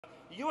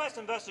U.S.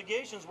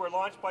 investigations were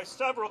launched by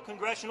several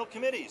congressional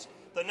committees,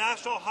 the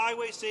National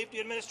Highway Safety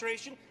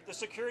Administration, the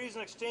Securities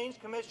and Exchange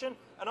Commission,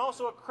 and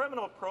also a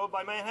criminal probe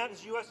by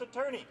Manhattan's U.S.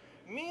 Attorney.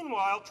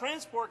 Meanwhile,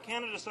 Transport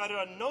Canada decided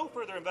on no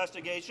further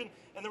investigation,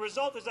 and the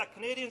result is that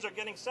Canadians are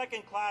getting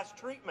second-class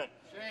treatment.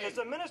 Shame. Is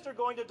the minister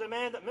going to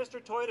demand that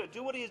Mr. Toyota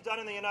do what he has done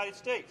in the United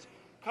States?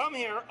 Come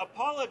here,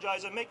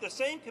 apologize, and make the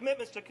same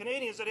commitments to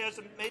Canadians that he has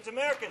made to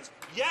Americans?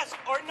 Yes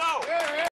or no? Yeah.